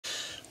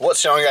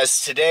What's going on,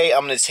 guys? Today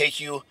I'm going to take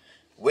you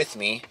with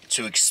me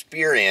to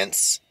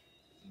experience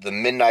the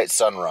Midnight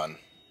Sun Run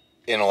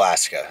in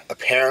Alaska.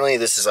 Apparently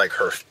this is like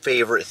her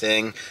favorite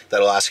thing that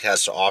Alaska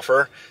has to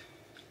offer.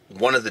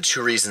 One of the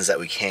two reasons that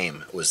we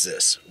came was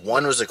this.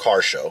 One was a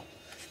car show.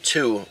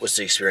 Two was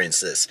to experience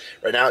this.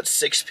 Right now it's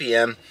 6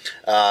 p.m.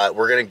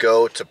 We're going to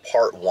go to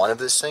part one of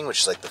this thing, which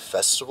is like the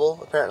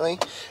festival apparently,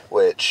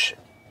 which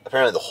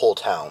apparently the whole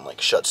town like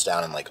shuts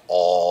down and like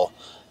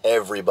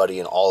everybody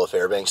in all of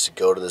Fairbanks to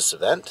go to this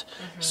event.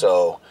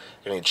 So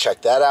we're going to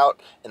check that out.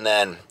 And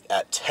then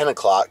at 10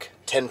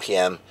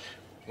 p.m.,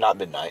 not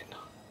midnight.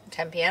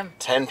 10 p.m.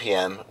 10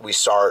 p.m. we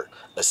start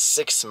a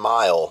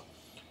 6-mile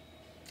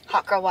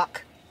hot girl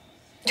walk.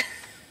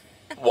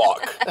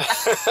 Walk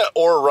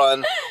or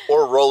run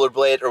or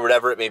rollerblade or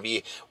whatever it may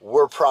be.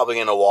 We're probably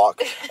going to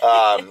walk.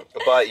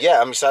 But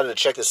yeah, I'm excited to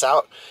check this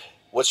out.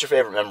 What's your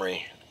favorite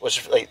memory?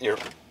 What's your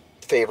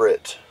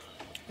favorite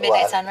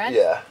Midnight Sun Run?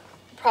 Yeah.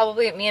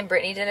 Probably me and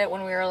Brittany did it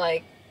when we were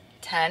like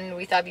 10.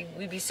 We thought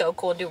we'd be so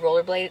cool to do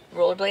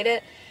rollerblade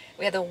it.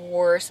 We had the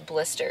worst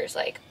blisters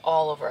like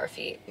all over our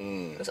feet.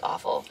 It was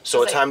awful. So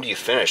what time do you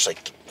finish?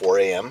 Like 4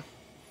 a.m.?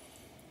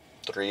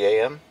 3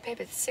 a.m.? Babe,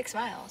 it's 6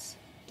 miles.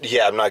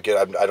 Yeah, I'm not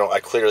good. I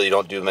clearly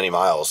don't do many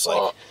miles. Like,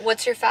 well,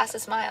 what's your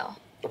fastest mile?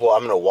 Well,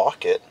 I'm gonna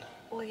walk it.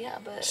 Well, yeah,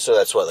 but so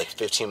that's what, like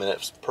 15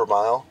 minutes per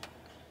mile?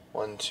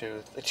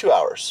 2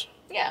 hours.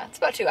 Yeah, it's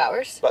about 2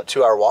 hours. About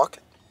 2 hour walk.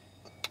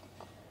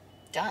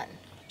 Done.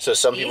 So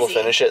some people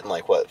finish it in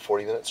like what,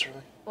 40 minutes or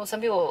something? Well,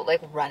 some people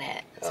like run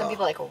it. Some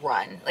people like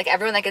run. Like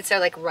everyone that gets there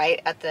like right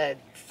at the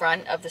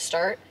front of the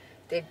start,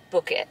 they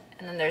book it,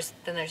 and then there's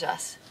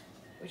us.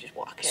 We just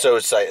walk it. So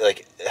it's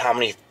like how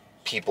many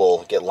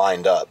people get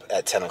lined up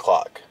at 10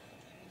 o'clock?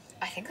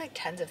 I think like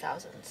tens of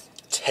thousands.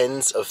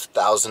 Tens of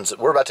thousands.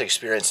 We're about to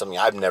experience something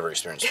I've never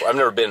experienced before. I've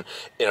never been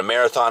in a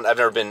marathon. I've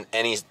never been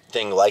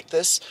anything like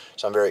this,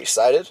 so I'm very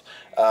excited.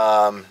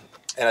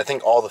 And I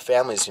think all the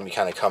families can be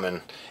kind of coming,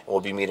 and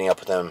we'll be meeting up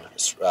with them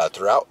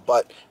throughout.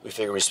 But we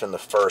figure we spend the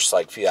first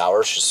like few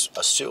hours just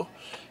us two,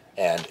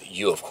 and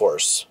you of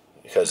course,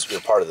 because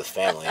you're part of the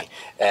family.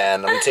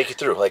 And I'm gonna take you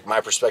through like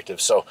my perspective.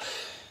 So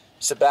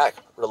sit back,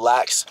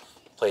 relax,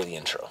 play the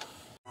intro.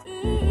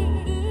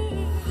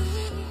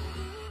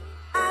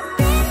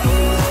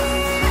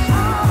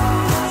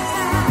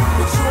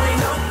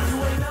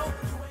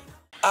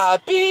 I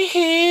be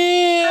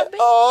here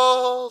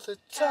all the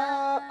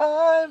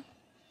time.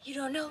 You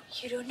don't know.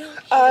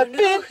 I've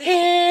been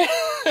here.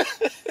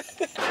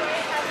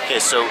 Okay,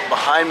 so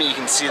behind me you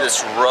can see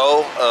this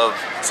row of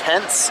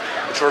tents,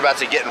 which we're about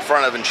to get in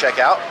front of and check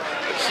out.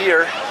 But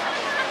here,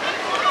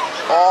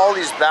 all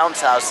these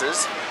bounce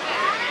houses.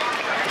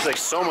 It's like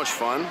so much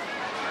fun.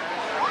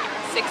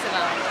 6 of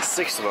them.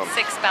 6 of them.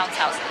 6 bounce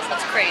houses.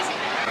 That's crazy.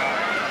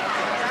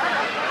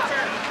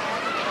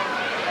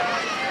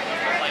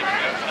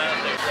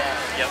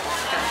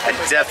 I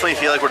definitely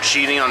feel like we're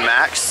cheating on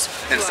Max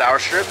and sour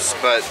strips,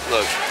 but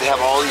look, they have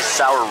all these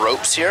sour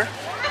ropes here.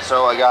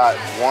 So I got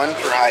one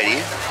for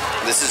Heidi.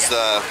 This is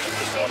the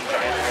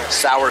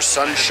sour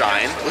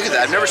sunshine. Look at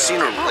that. I've never seen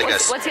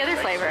What's the other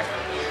flavor?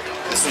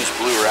 This one's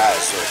blue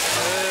raz. So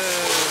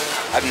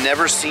I've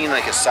never seen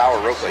like a sour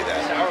rope like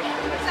that.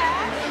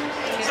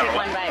 You take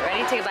one bite.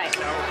 Ready? Take a bite.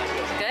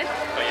 Good?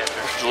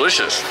 It's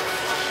delicious.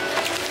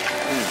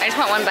 I just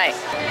want one bite.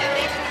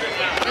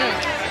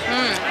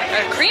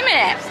 There's cream in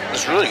it.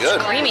 It's really good.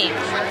 It's creamy.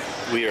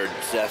 We are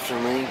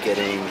definitely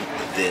getting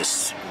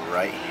this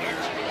right here.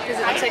 Because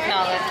it looks like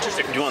knowledge.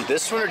 Do you want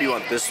this one or do you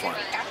want this one?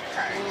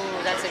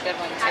 Ooh, that's a good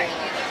one too.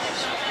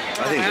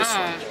 I think this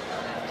one.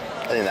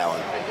 I think that one.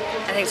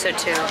 I think so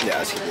too. Yeah,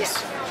 let's get this.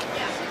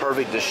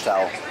 Perfect dish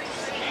towel.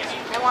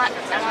 I want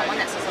one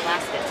that says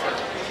Alaska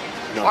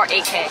too. No, or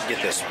 8K.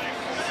 Get this one.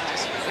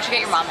 We should get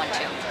your mom one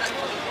too.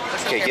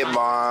 Okay, get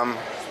mom.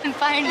 And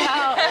find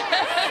out.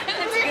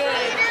 That's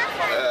good.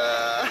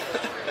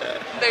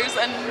 There's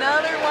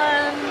another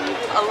one,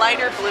 a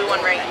lighter blue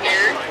one right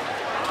here.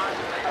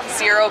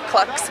 0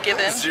 clucks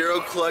given.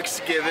 0 clucks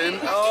given.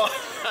 Oh,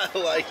 I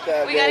like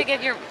that. We gotta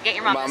get your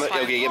mom this one.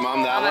 Okay, get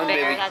mom that one.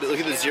 Bear, Baby, look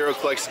at the 0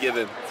 clucks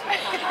given.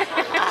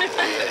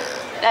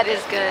 That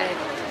is good.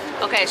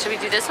 Okay, should we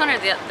do this one or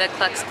the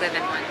clucks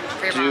given one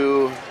for your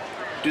mom?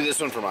 Do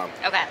this one for mom.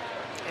 Okay.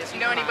 You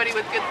know anybody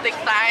with good thick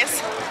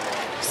thighs?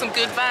 Some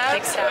good vibes?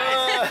 Big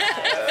thighs.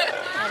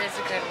 That is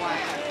a good one.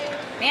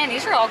 Man,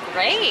 these are all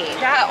great.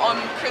 Yeah,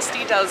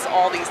 Christy does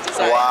all these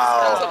designs.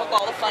 Wow. Comes up with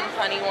all the fun,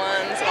 funny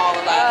ones and all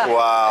of that.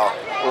 Wow,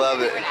 love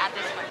it. We're gonna add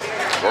this one.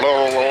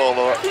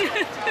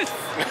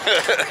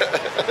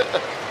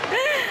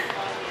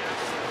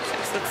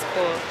 This looks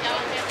cool.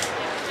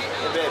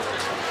 Hey babe,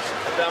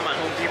 I found my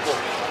home people.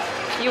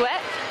 You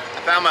what? I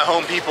found my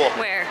home people.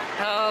 Where?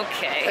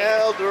 Okay.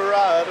 El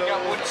Dorado.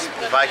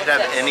 If I could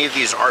have any of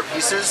these art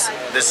pieces,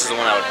 this is the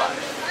one I would buy.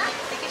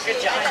 Good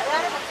job.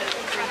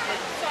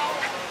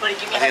 I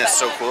think that's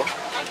so cool.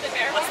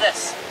 What's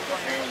this?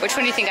 Which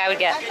one do you think I would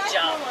get? Good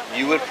job.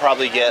 You would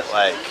probably get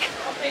like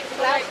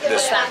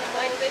this one.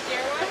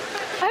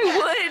 I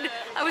would.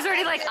 I was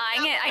already like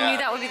eyeing it. I knew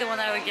that would be the one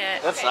that I would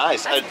get. That's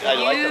nice. I like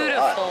it a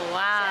Beautiful.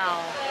 lot.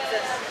 Wow.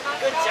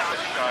 Good job.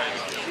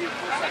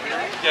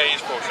 Yeah,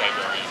 he's full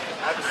Siberian.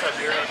 I have a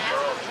Siberian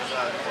girl.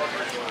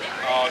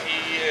 Oh,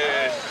 he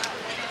is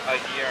a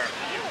year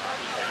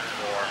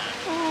before.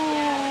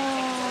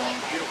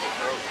 Beautiful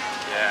throat.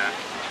 Yeah.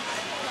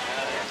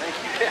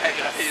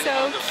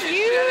 So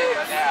cute.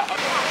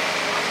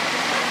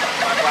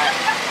 Quack, quack.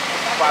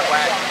 Quack,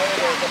 quack.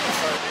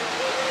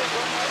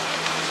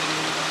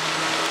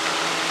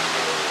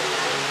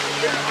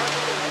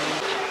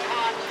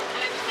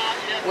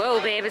 Whoa,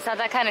 babe, it's not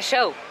that kind of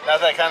show. Not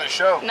that kind of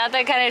show. Not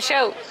that kind of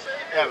show.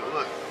 Yeah, but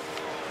look.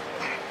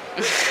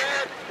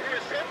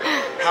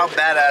 How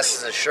badass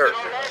is this shirt?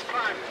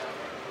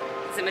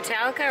 Is it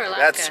Metallica or Alaska?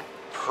 That's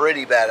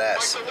pretty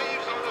badass.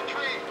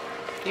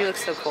 You look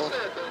so cool.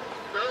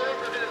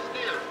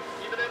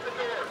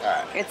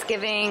 Alright. It's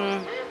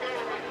giving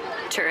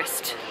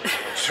tourist.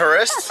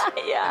 Tourists?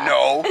 Yeah.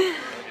 No.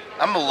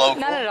 I'm a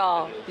local. Not at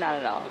all. Not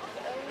at all.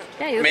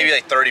 Yeah, you look Maybe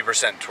like, like 30% you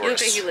look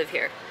tourists. like you live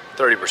here.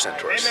 30%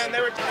 tourists. All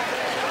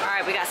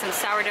right, we got some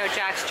sourdough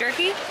Jack's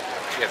jerky.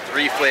 We have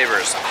 3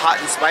 flavors: hot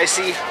and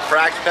spicy,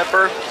 cracked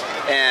pepper,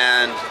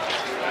 and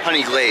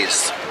honey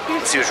glazed.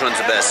 Let's see which one's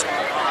the best.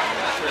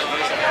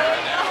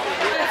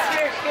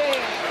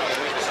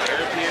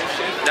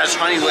 That's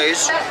honey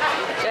glazed.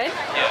 Good?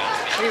 Yeah.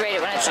 What do you rate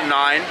it when it's It's a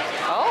 9.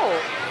 Oh.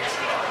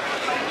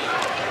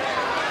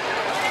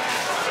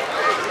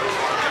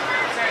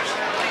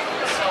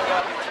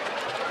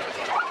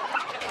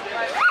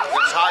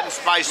 It's hot and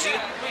spicy.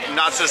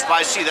 Not so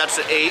spicy, that's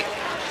an 8.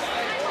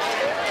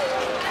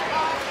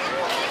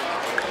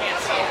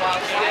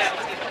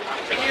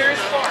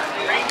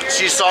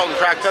 Sea salt and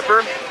cracked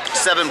pepper,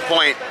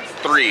 7.3.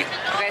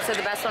 Okay, so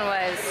the best one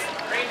was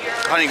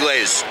Honey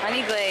glaze.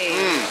 honey glaze.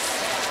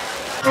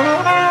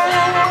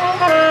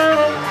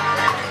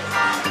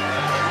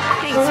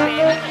 Thanks,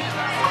 babe.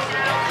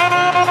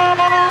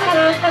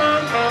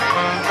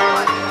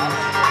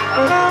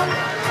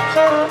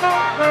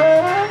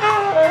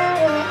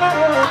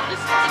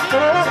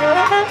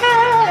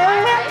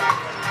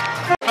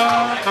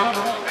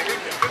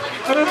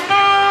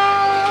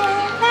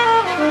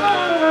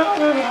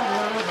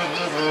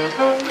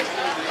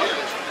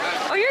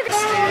 Oh, you're good.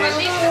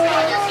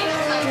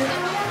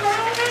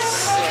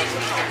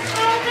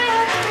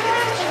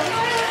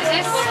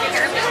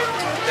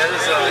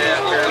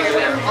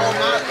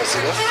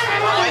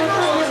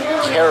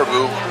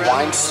 Caribou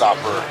wine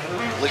stopper.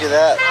 Look at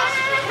that.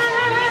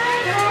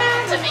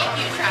 To make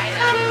you try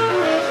that.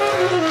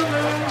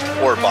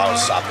 Or bottle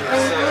stopper.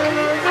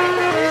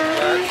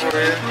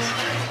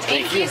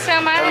 Thank you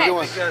so much. Have a good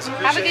one.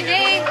 Have a good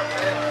day.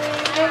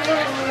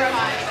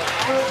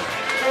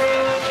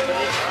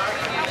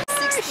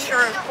 60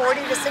 or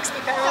 40 to 60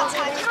 pounds.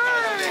 Hi.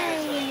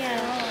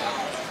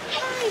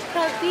 Hi,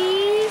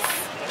 puppies.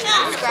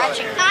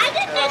 Scratching.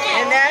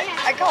 And then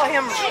I call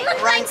him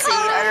Runcie.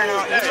 I don't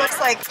know. He looks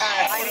like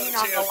Eileen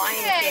on the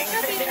Lion King.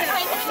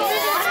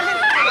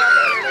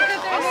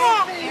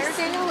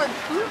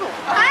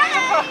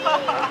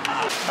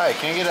 Hi,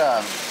 can I get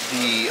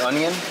the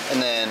onion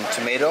and then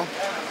tomato?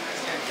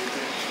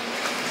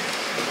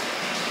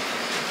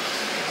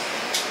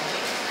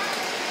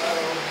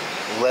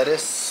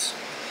 Lettuce.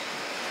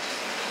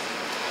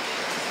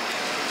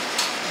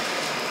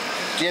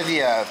 Do you have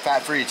the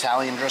fat-free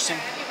Italian dressing?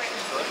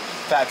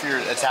 Fat-free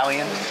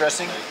Italian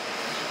dressing?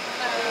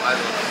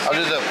 I'll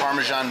do the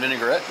Parmesan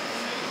vinaigrette.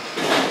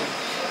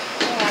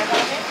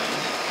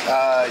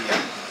 Yeah.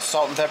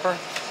 Salt and pepper.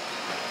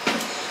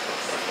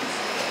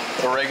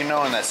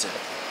 Oregano, and that's it.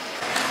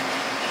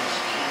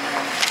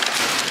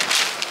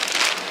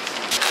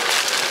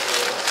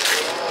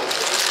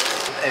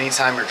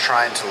 Anytime you're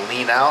trying to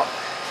lean out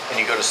and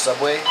you go to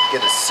Subway,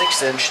 get a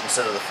 6-inch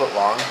instead of the foot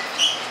long.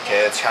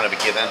 Okay, it's kind of a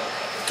given.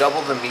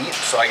 Double the meat,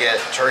 so I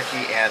get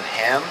turkey and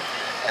ham,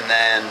 and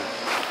then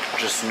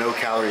just no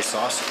calorie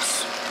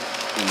sauces.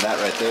 And that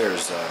right there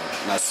is a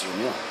nice little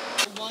meal.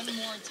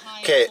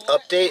 Okay,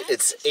 update,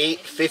 it's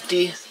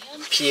 8:50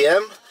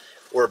 p.m.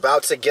 We're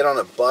about to get on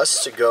a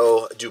bus to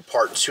go do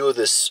part 2 of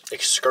this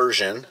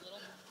excursion,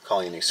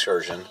 calling it an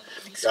excursion,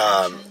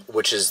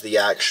 which is the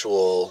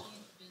actual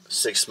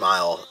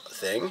 6-mile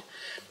thing.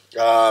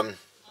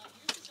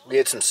 We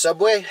had some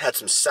Subway, had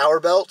some Sour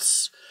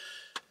Belts,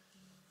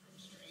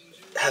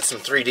 had some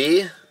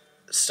 3D.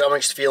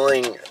 Stomach's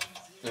feeling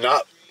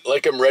not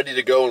like I'm ready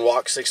to go and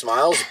walk 6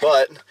 miles,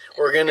 but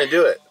we're gonna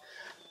do it.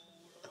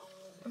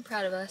 I'm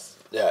proud of us.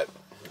 Yeah,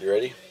 you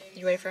ready?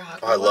 You ready for a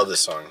hot Oh, I love this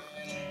song.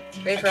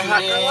 Ready for a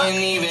hot girl walk?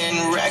 Didn't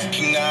even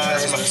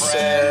recognize my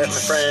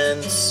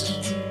friends.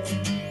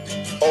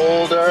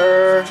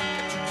 Older,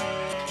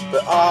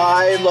 but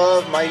I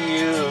love my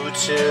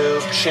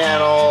YouTube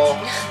channel.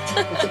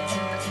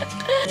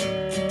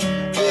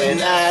 Been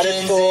at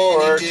it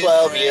for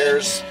 12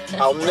 years.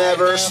 I'll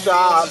never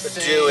stop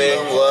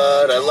doing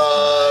what I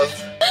love.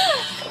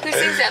 Who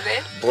sings that,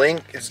 babe?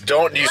 Blink,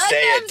 don't you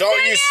say it.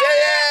 Don't you say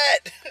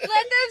it.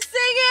 Let them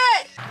sing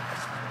it!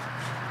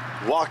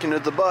 Walking to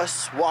the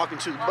bus, walking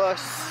to the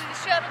bus. The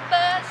shuttle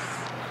bus.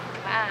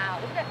 Wow,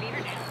 look at that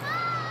beaver dam.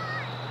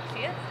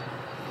 See it?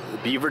 The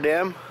Beaver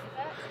Dam? Is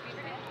that the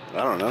beaver dam?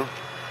 I don't know.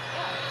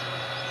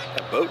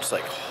 That boat's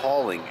like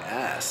hauling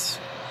ass.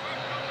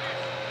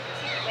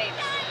 See the waves.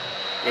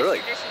 They're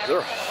like,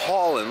 they're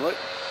hauling. Look.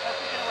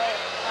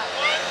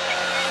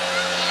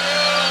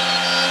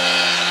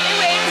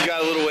 You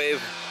got a little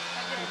wave.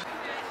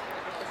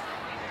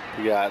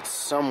 You got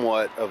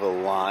somewhat of a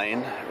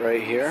line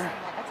right here.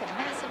 That's a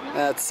massive one.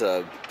 That's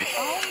a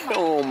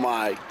oh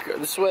my god.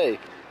 This way.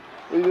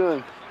 What are you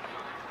doing?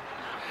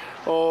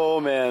 Oh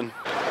man.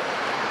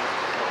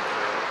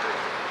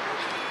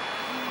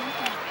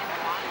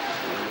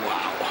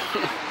 Wow.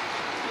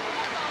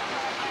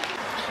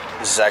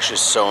 This is actually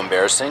so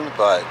embarrassing,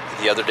 but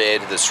the other day I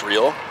did this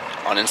reel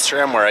on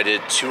Instagram where I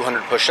did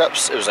 200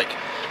 push-ups. It was like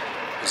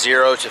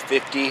 0 to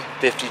 50,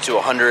 50 to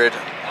 100,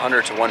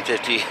 100 to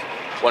 150,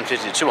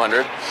 150 to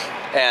 200.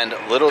 And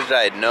little did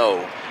I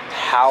know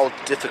how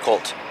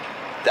difficult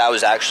that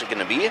was actually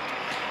going to be.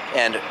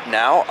 And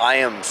now I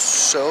am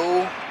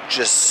so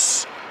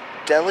just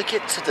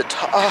delicate to the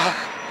top.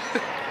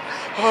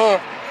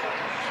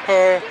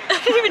 I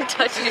didn't even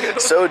touch you.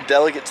 So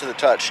delicate to the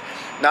touch.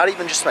 Not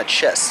even just my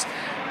chest.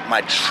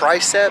 My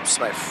triceps,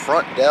 my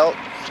front delt.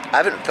 I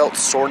haven't felt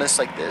soreness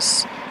like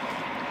this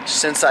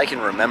since I can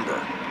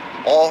remember.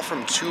 All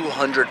from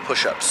 200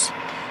 push-ups.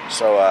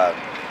 So,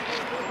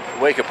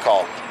 wake-up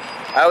call.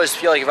 I always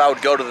feel like if I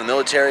would go to the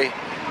military,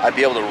 I'd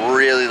be able to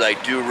really,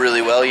 like, do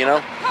really well, you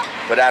know?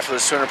 But after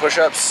those 200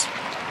 push-ups,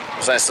 it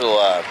was a nice little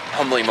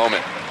humbling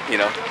moment, you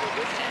know?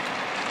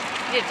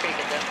 You did pretty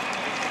good, though.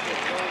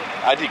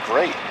 I did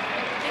great.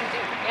 Yeah, you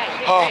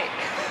did great.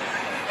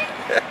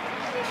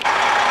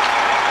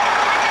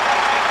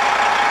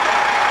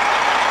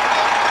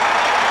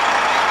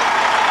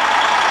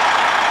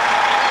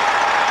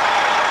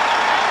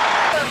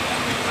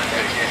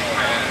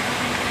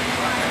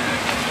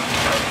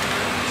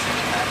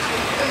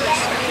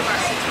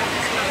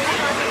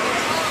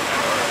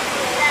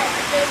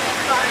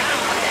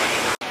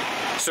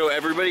 So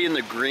everybody in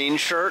the green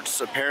shirts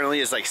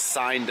apparently is like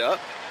signed up.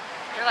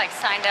 They're like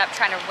signed up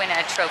trying to win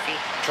a trophy.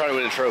 Trying to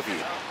win a trophy.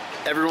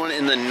 Everyone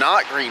in the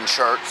not green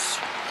shirts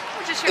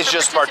is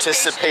just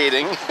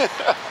participating.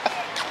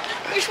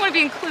 We just want to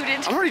be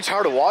included. I'm already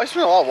tired of walking. I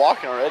spent a lot of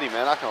walking already,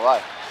 man. Not gonna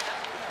lie.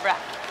 Bruh.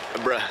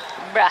 Bruh.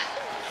 Bruh.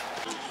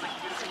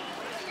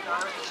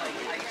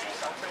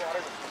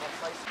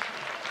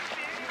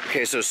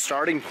 Okay, so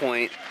starting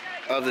point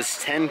of this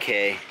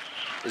 10K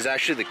is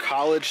actually the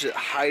college that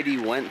Heidi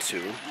went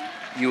to,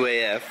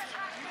 UAF.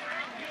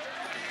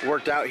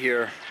 Worked out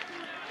here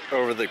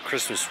over the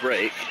Christmas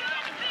break.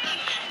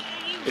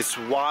 It's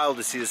wild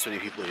to see this many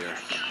people here.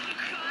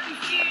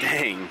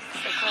 Dang.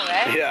 So cool,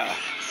 right? Yeah.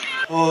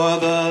 For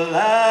the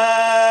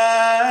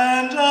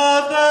land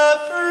of the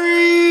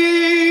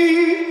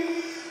free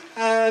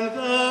and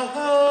the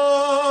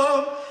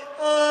home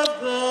of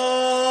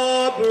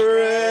the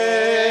brave.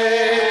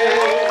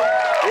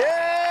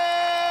 Yeah!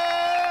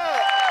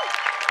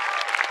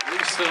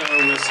 Lisa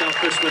with South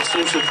Christmas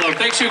Social Club.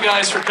 Thanks you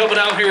guys for coming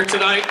out here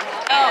tonight.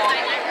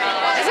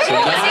 Is it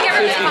cool to see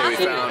everyone? We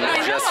found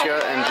Jessica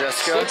and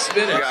Jessica. 6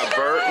 minutes. We got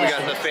Bert. We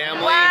got the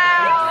family.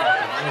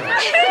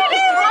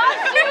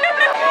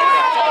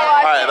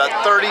 All right,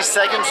 about 30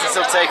 seconds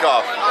until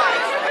takeoff.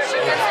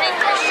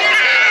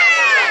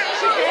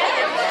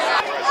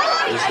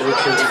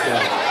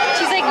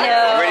 She's like,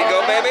 no. Ready to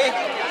go, baby?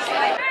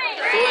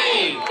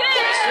 3,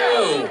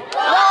 2,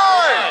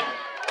 1.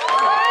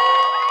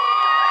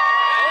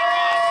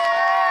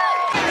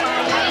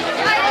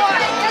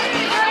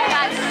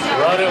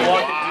 Run it,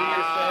 walk it, do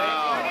your thing.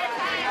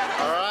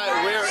 All right,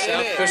 we're in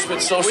South it.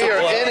 Christmas Social We are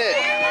Club. in it.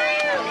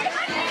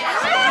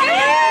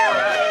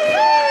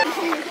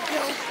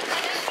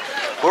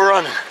 We're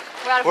running.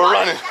 We're out of We're water.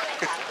 running.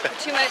 We're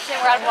 2 minutes in,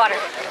 we're out of water.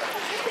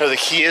 No, the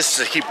key is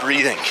to keep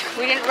breathing.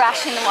 We didn't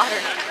ration the water.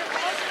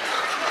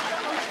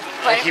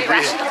 Why didn't Keep we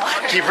breathing. ration the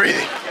water? Keep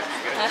breathing.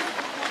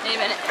 Need a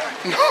minute.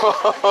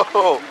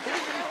 No.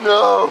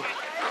 No.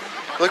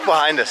 Look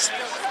behind us.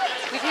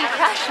 We didn't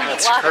ration the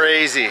That's water.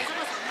 crazy.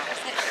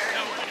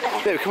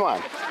 Babe, come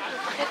on.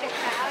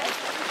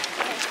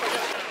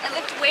 I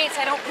lift weights,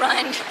 I don't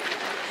run.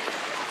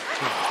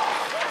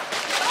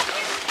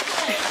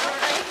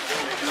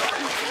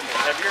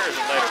 Let's go, let's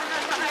go,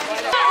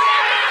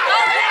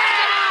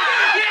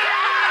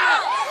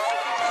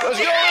 let's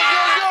go!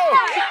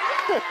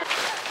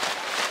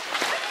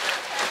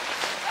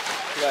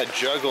 We got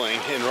juggling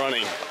and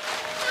running.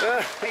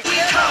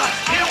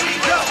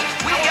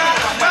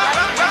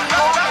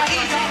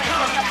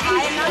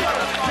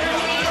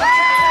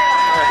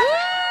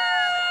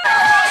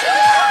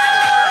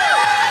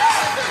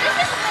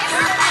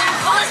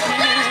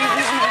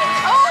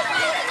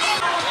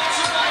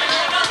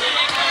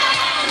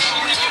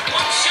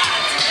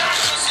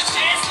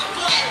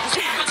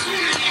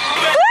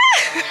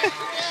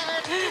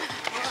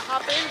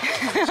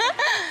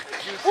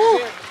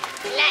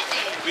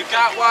 We've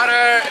got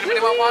water. Anybody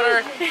want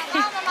water?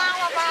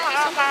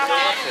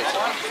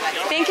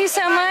 Thank you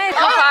so much.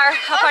 How far?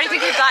 How far do you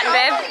think you've gotten,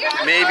 babe?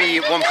 Maybe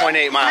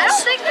 1.8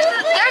 miles.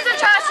 There's a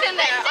trash can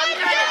there.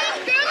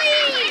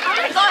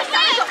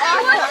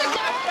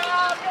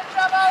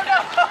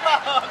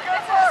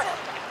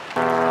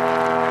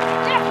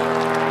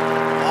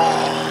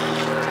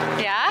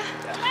 Yeah?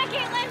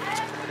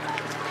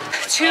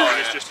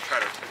 It's just to try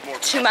to more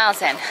 2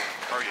 miles in.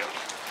 cardio.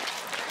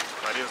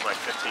 But it was like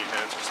 15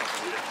 minutes or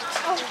something.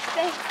 Oh,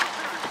 thanks.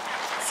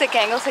 Sick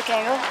angle, sick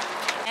angle.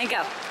 And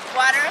go.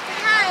 Water up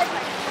ahead.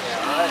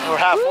 Alright, we're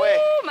halfway.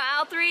 Woo,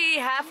 mile 3,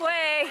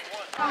 halfway.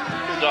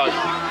 Good dog.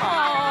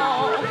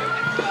 Oh.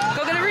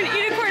 Go get a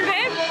unicorn,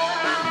 babe.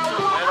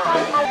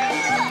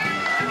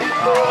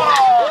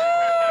 Woo!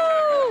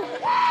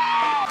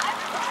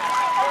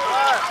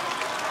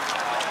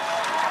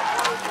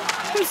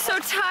 I'm so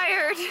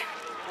tired.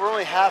 We're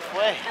only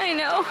halfway. I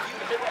know.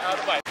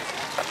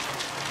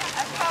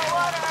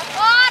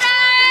 Water!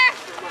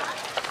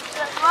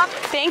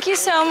 Thank you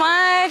so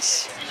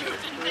much.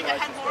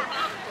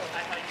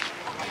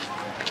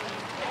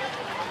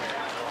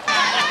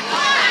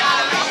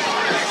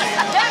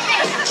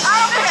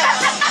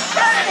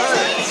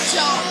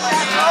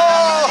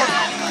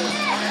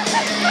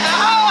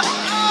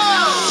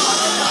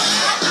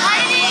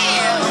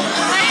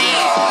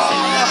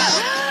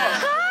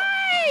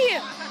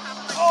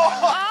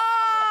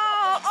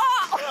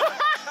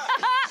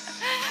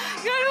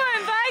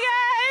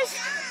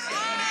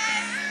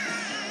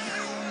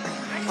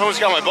 I almost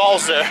got my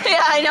balls there.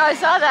 Yeah, I know, I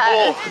saw that.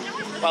 Oh,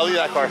 I'll leave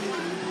that car.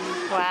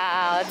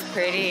 Wow, that's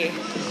pretty.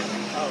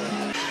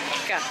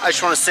 Go. I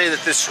just want to say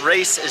that this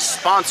race is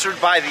sponsored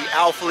by the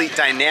Alphalete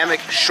Dynamic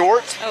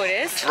Short. Oh, it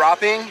is?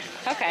 Dropping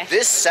Okay.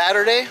 this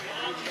Saturday.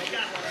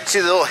 See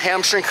the little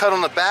hamstring cut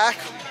on the back?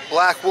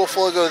 Black Wolf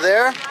logo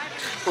there.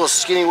 Little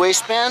skinny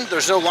waistband.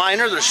 There's no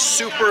liner. They're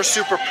super,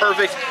 super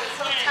perfect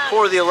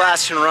for the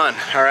Alaskan run.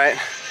 All right.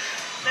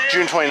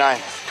 June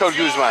 29th. Code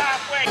Guzman.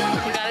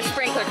 We got a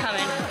sprinkler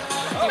coming.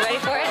 You ready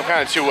for it? I'm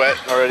kind of too wet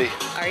already.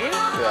 Are you?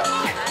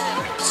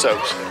 Yeah.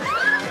 Soaked.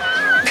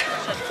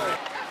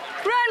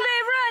 Run,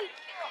 babe, run!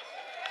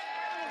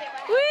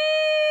 Whee!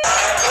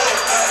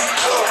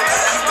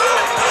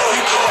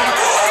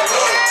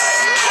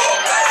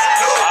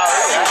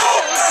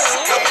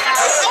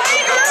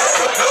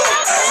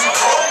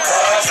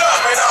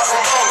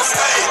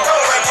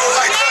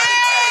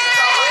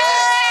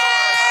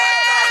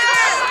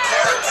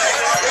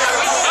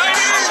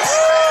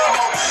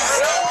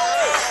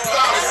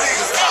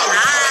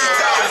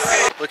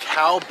 Look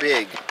how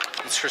big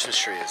this Christmas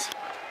tree is.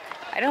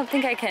 I don't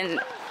think I can.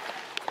 Let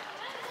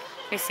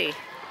me see.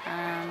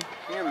 Can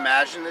you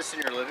imagine this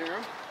in your living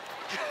room?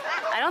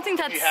 I don't think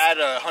that's. If you had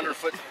a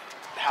 100-foot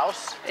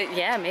house?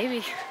 Yeah,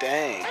 maybe.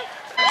 Dang.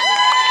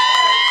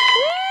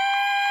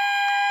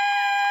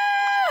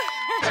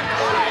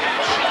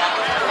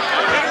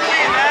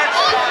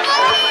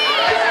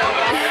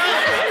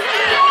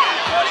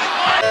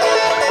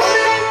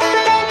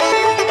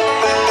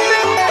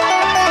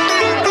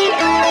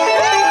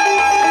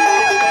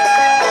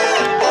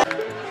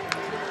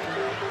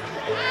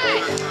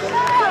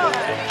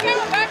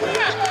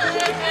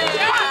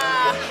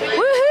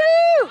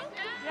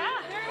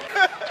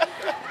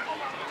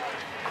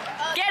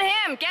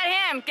 Get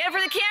him! Get it for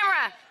the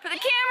camera! For the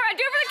camera!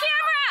 Do it for the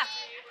camera!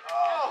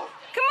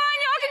 Come on,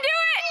 y'all can do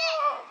it!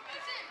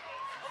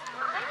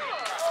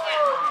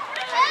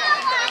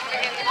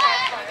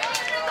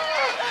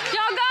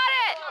 Y'all got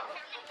it!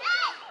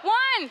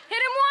 One!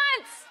 Hit him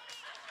once!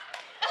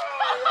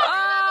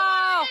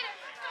 Oh!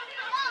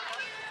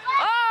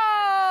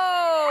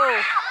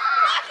 Oh!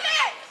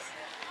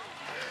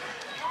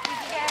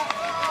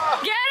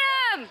 Get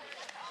him!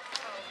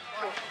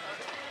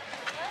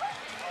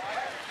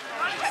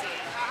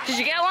 Did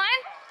you get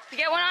one? Did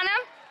you get one on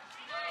him?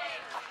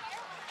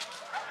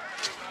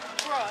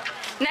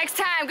 Next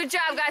time. Good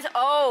job, guys.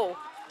 Oh.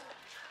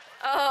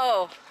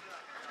 Oh.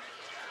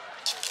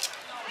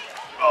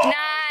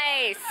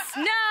 Nice.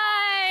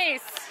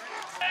 Nice.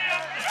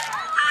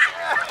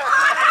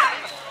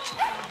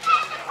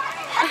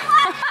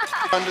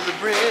 Under the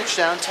bridge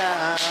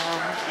downtown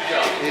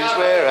is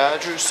where I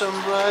drew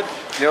some blood.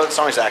 You know what the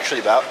song is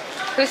actually about?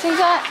 Who sings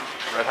that?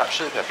 Red Hot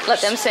Chili Peppers.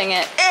 Let them sing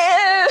it.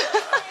 Ew.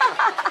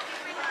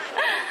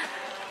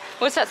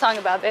 What's that song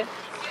about, babe?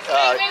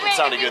 It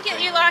sounded good.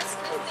 You lost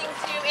the thing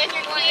too, and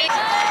your knees.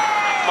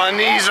 My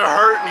knees are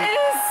hurting.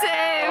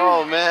 Same.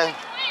 Oh man.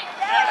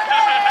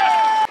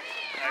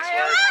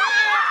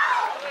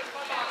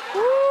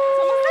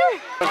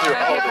 Okay,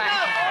 fine.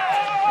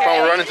 Come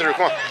on, we're running through.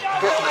 Come on.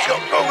 Let's go.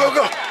 Go, go,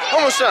 go.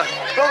 Almost done.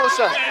 Almost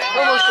done.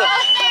 Almost done.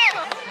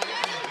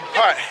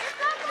 All right.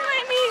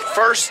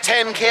 First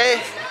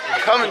 10K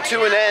coming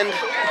to an end.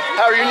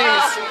 How are your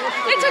knees?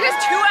 It took us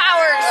 2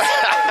 hours.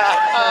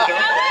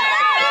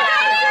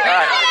 All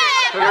right.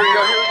 Here we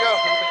go. Here we go.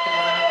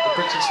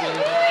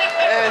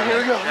 And here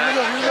we go. Here we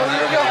go. Here we go.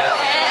 Here we go.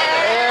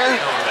 And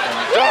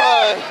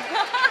done.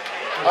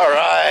 All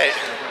right.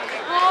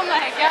 Oh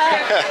my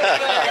God.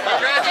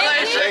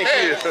 Congratulations. Thank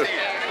you.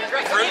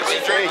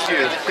 Thank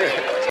you.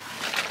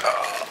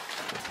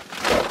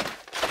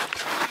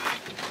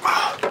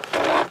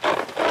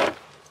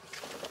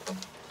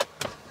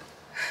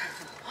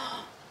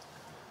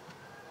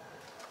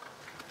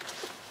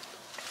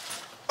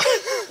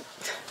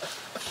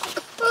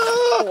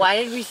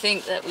 Why did we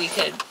think that we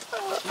could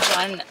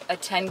run a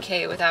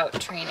 10K without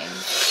training?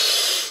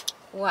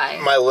 Why?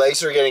 My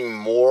legs are getting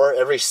more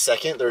every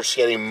second. They're just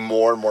getting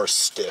more and more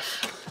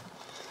stiff.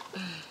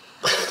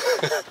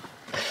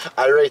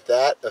 I rate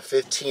that a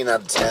 15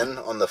 out of 10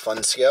 on the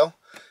fun scale.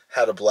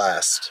 Had a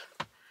blast.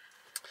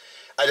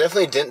 I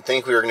definitely didn't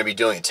think we were going to be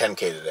doing a 10K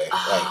today. Like,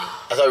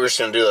 I thought we were just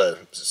going to do a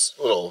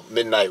little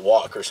midnight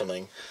walk or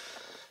something.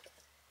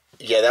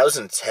 Yeah, that was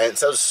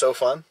intense. That was so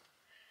fun.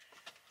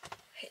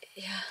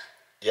 Yeah.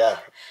 Yeah.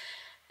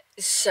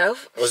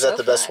 Was that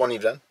the best one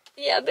you've done?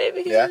 Yeah,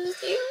 baby. Yeah.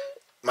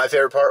 My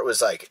favorite part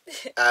was like,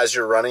 as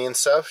you're running and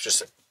stuff,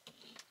 just,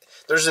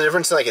 there's a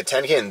difference in like a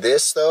 10K and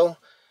this though.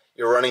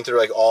 You're running through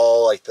like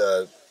all like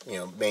the, you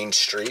know, main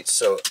streets.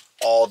 So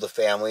all the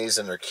families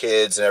and their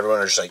kids and everyone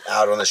are just like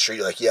out on the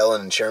street, like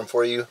yelling and cheering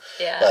for you.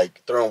 Yeah.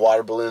 Like throwing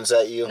water balloons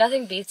at you.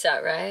 Nothing beats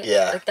that, right?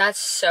 Yeah. Like that's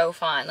so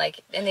fun.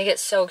 Like, and they get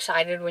so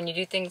excited when you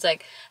do things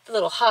like the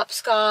little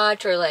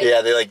hopscotch or like.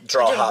 Yeah, they like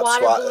draw doing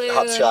water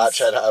hopscotch.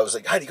 balloons. I was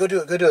like, Heidi, go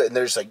do it. And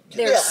they're just like,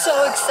 They're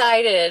so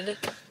excited.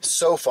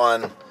 So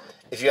fun.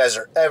 If you guys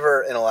are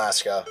ever in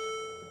Alaska,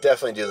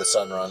 definitely do the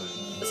Sun Run.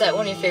 Is that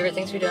one of your favorite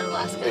things we do in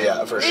Alaska?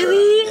 Yeah, for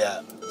Really? sure. Yeah.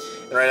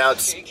 And right now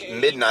it's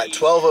midnight,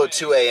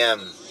 12:02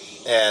 a.m.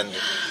 and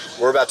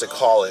we're about to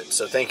call it.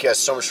 So thank you guys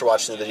so much for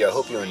watching the video. I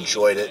hope you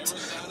enjoyed it.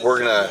 We're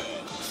gonna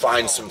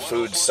find some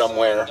food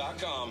somewhere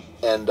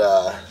and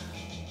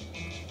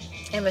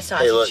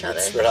massage hey, look, each other.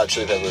 it's Red Hot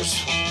Chili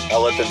Peppers.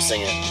 I'll let them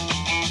sing it.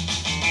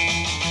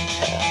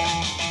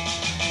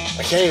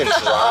 I can't even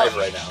drive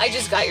right now. I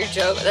just got your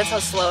joke. That's how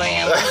slow I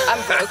am.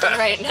 I'm broken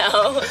right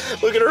now.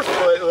 Look at her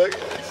foot. Look.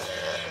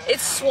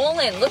 It's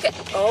swollen. Look at.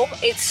 Oh,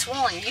 it's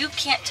swollen. You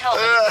can't tell,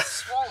 but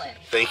it's swollen.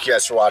 Thank you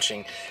guys for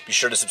watching. Be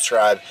sure to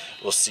subscribe.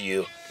 We'll see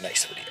you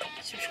next video.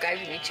 Subscribe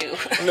to me too.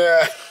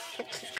 Nah.